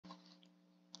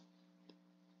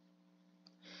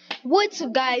What's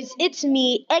up, guys? It's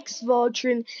me, X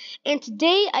Voltron, and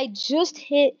today I just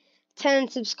hit 10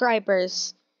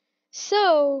 subscribers.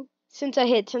 So, since I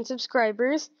hit 10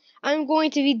 subscribers, I'm going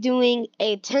to be doing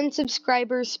a 10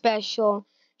 subscriber special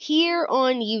here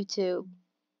on YouTube.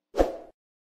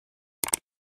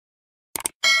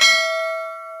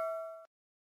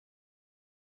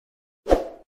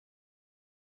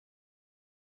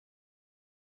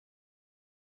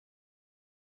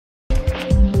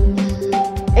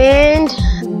 And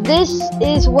this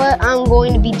is what I'm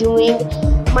going to be doing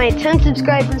my 10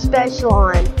 subscriber special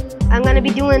on. I'm going to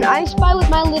be doing I Spy with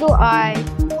my little eye,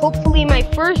 hopefully my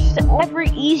first ever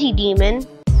easy demon,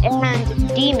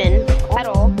 and demon at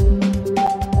all.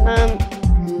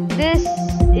 This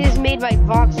is made by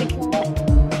Voxicat,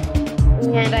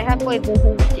 and I have played this,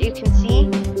 as you can see.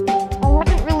 I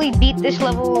haven't really beat this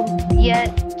level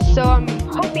yet, so I'm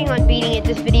hoping on beating it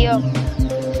this video,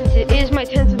 since it is my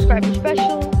 10 subscriber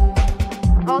special.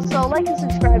 Also, like and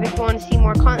subscribe if you want to see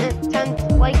more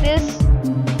content like this.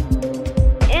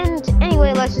 And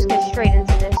anyway, let's just get straight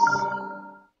into this.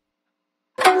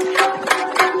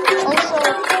 Also,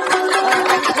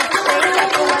 I just have to say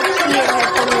epilepsy and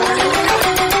headphone warning.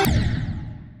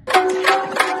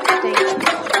 Thank you.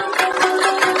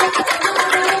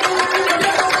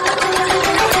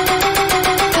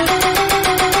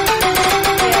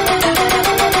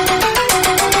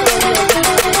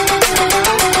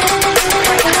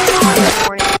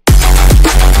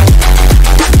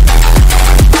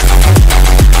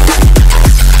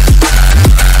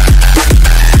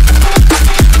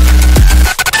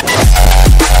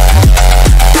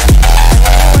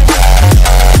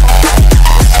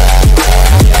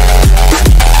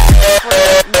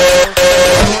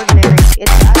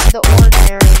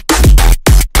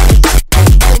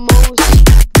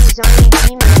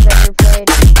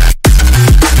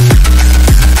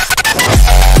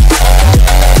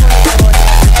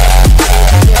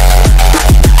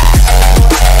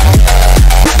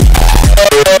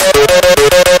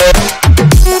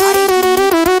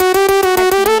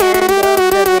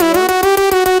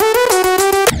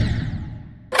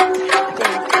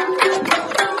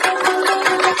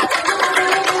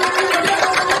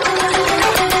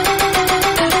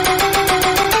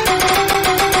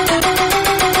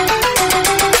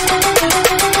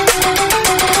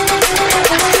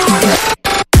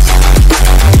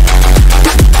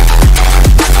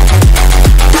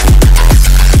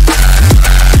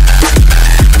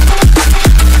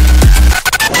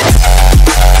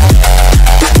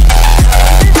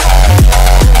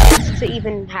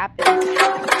 Even happen. Like,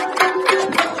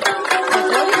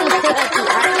 what did they put as the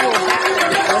actual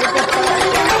background? What did they put as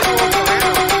the actual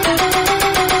ground?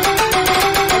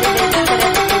 What did they just put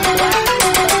everything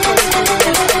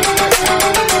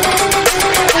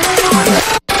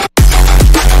black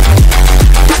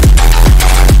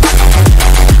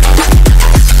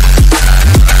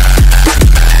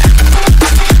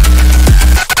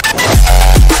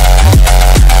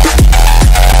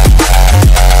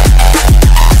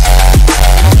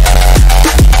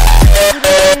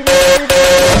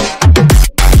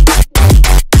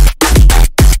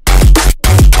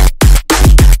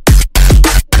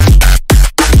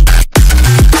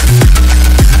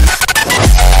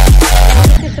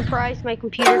my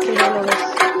computer can handle this.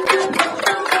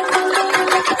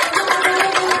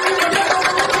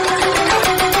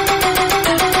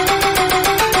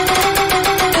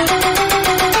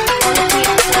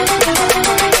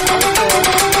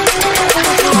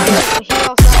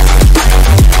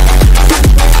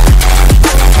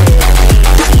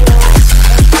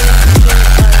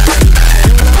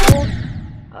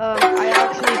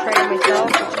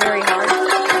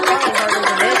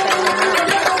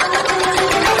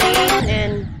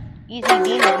 Easy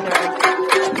demon are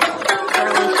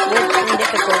currently switched in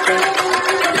difficulty.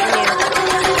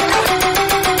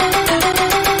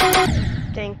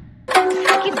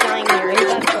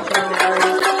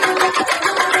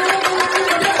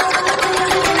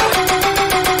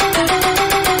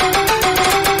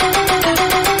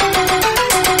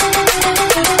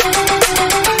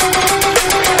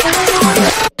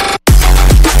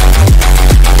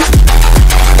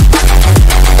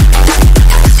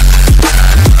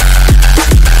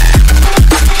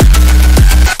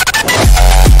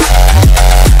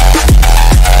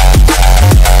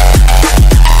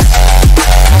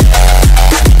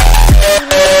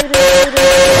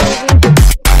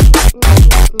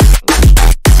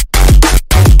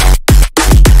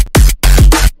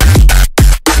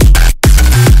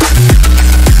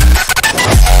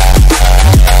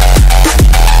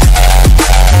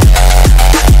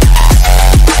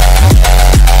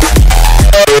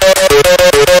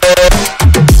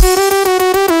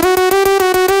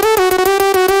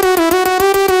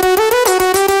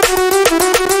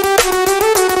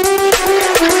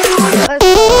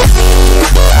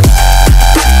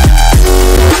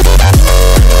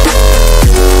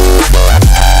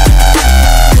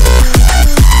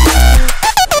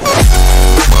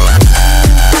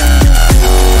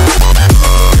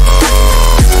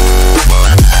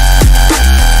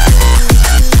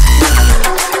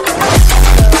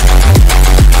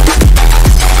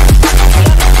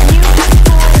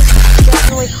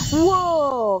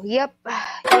 Yep.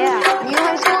 Yeah. New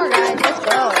high score, guys. Let's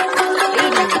go.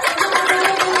 80.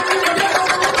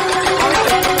 Honestly, I don't know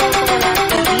if I'm gonna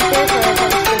actually beat this or if I'm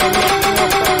just gonna make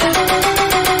more progress on this.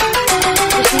 Just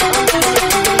the unfinished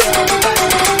video, guys,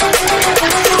 but I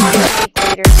have to make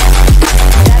later.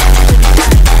 That's pretty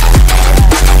sad.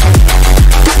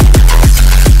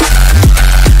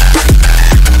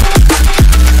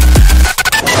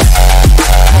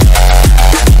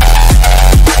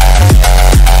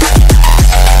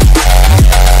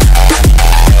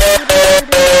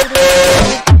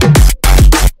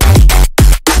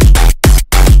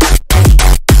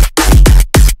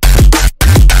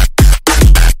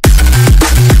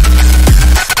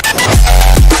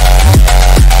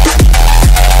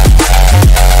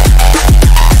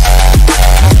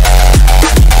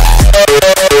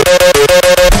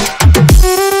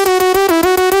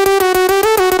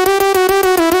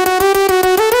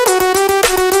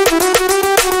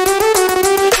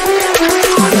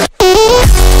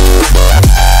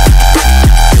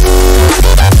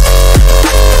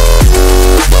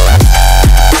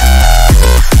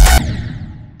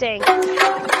 Dang. This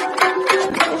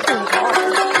is hard.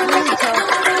 This is tough.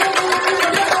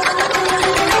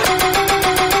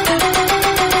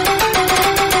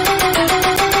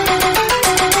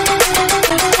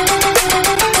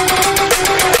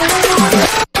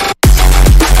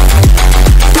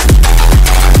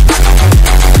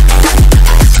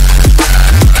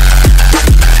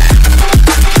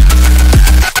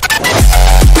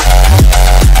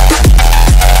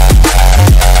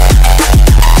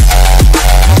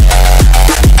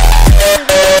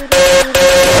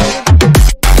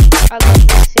 I love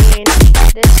this scene.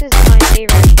 This is my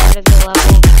favorite part of the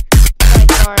level by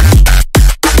far.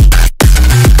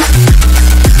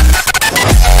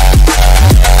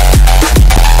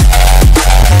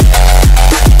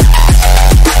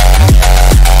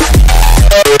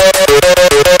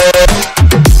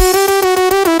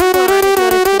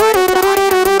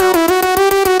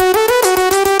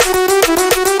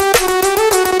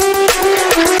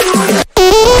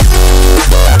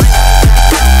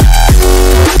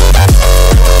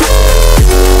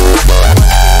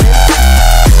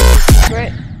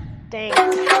 Dang.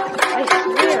 I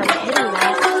swear I'm hitting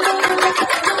that.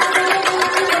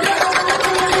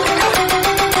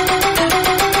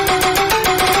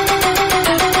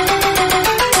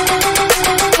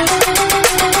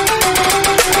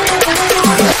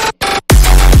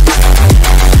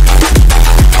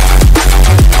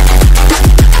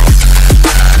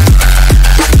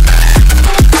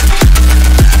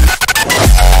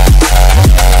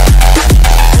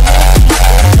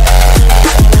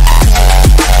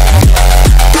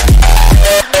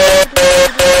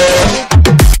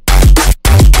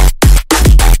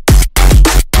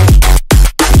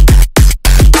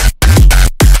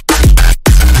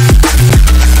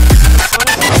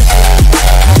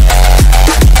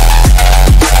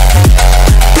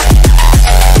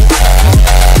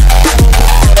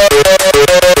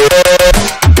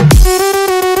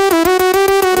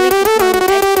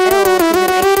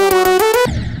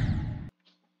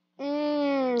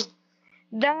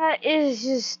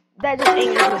 That just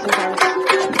angers me sometimes.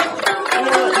 You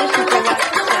know what? This is the last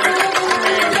attempt, and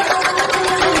then I'm just gonna call it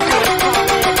for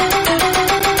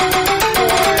this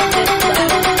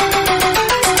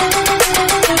level.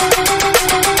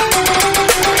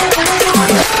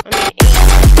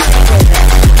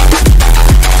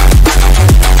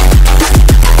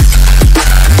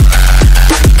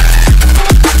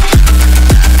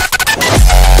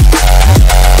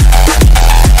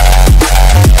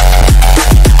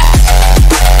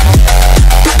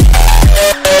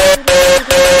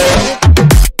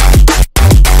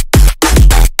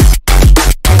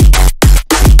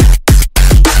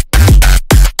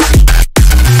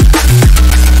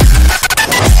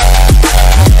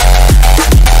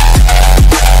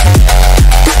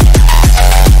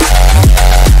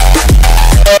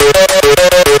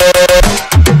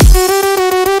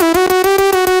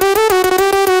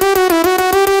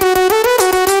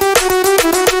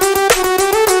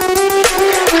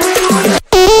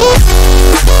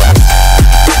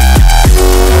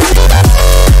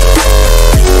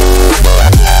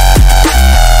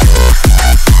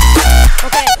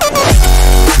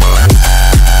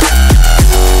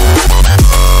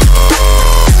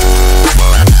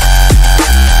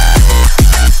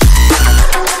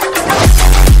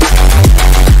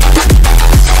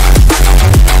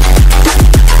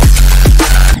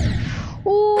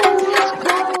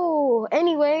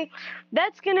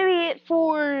 That's gonna be it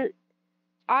for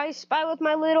I Spy with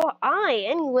My Little Eye.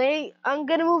 Anyway, I'm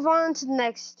gonna move on to the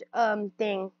next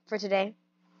thing for today.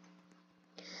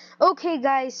 Okay,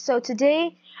 guys, so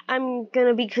today I'm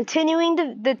gonna be continuing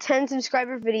the 10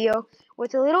 subscriber video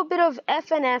with a little bit of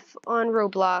FNF on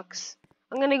Roblox.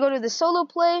 I'm gonna go to the solo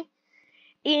play,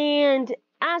 and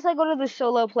as I go to the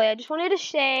solo play, I just wanted to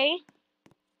say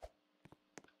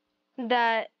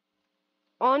that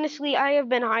honestly, I have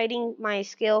been hiding my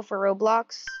skill for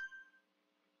Roblox.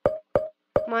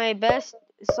 My best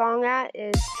song at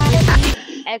is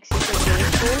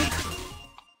Expurgation.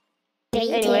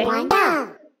 Anyway,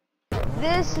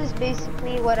 this is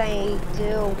basically what I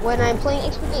do when I'm playing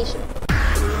Expurgation.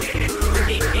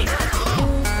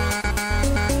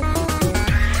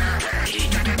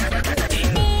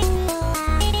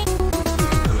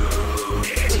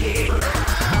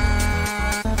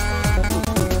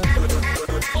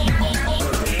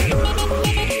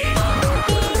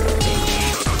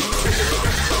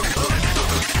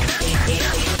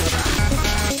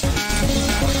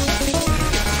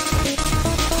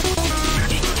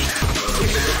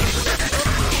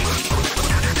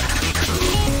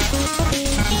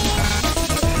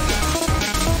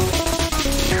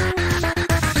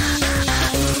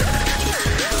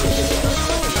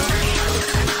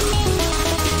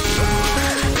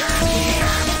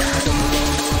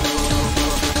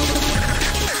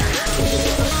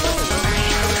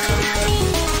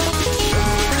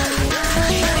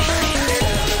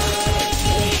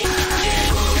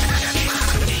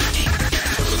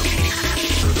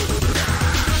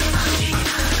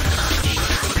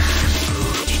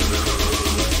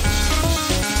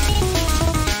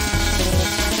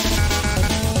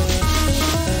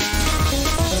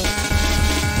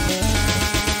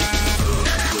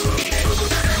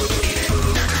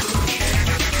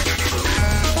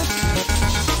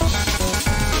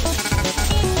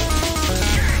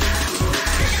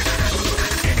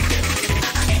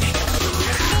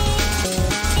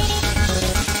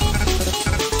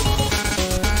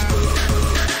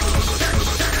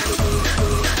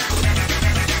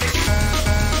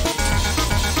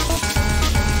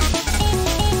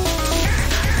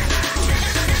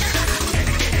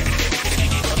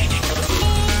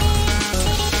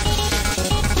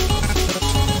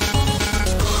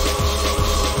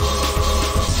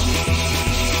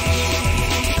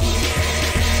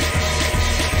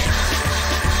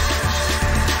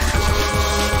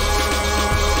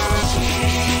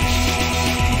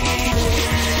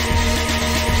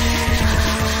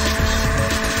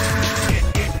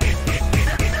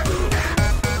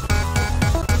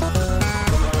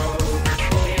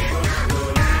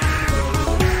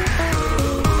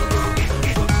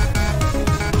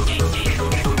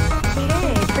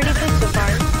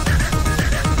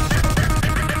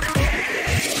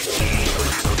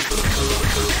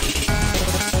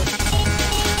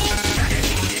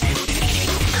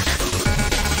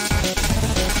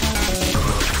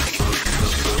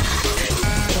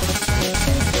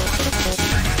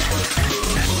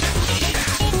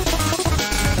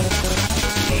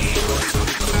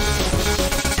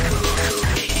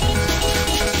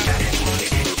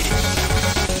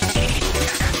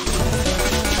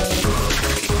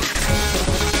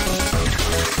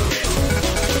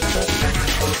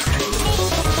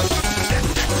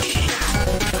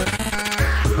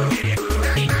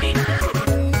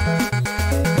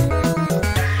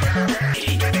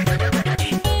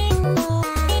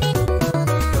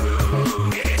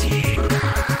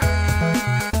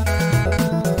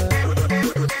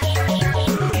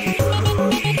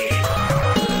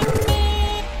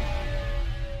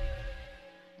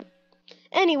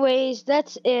 Anyways,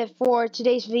 that's it for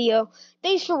today's video.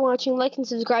 Thanks for watching. Like and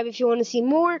subscribe if you want to see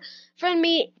more. Friend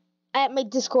me at my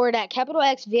Discord at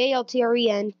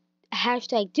XVALTREN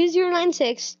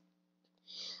 #2096.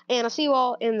 And I'll see you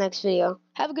all in the next video.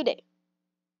 Have a good day.